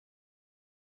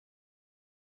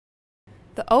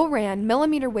The ORAN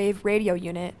mmWave radio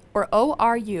unit, or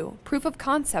ORU, proof of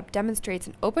concept demonstrates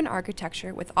an open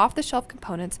architecture with off-the-shelf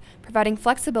components providing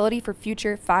flexibility for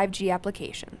future 5G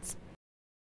applications.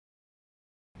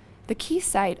 The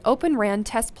Keysight Open RAN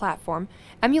test platform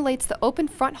emulates the open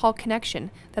front hall connection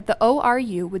that the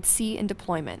ORU would see in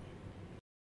deployment.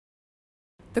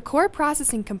 The core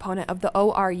processing component of the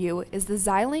ORU is the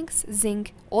Xilinx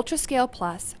Zinc UltraScale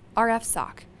Plus RF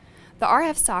sock. The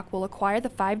RF sock will acquire the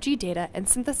 5G data and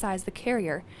synthesize the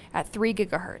carrier at 3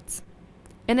 GHz.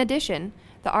 In addition,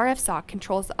 the RF sock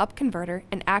controls the up converter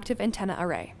and active antenna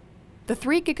array. The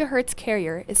 3 GHz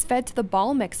carrier is fed to the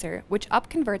ball mixer, which up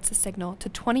converts the signal to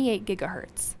 28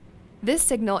 GHz. This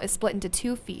signal is split into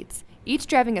 2 feeds, each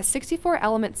driving a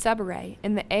 64-element subarray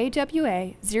in the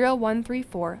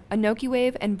AWA0134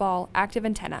 Anokiwave and ball active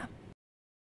antenna.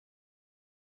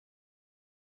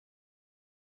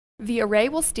 The array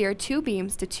will steer 2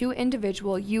 beams to 2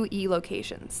 individual UE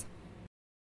locations.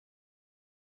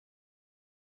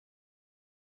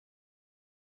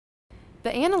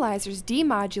 The analyzers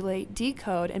demodulate,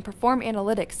 decode, and perform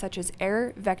analytics such as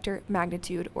error vector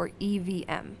magnitude, or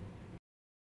EVM.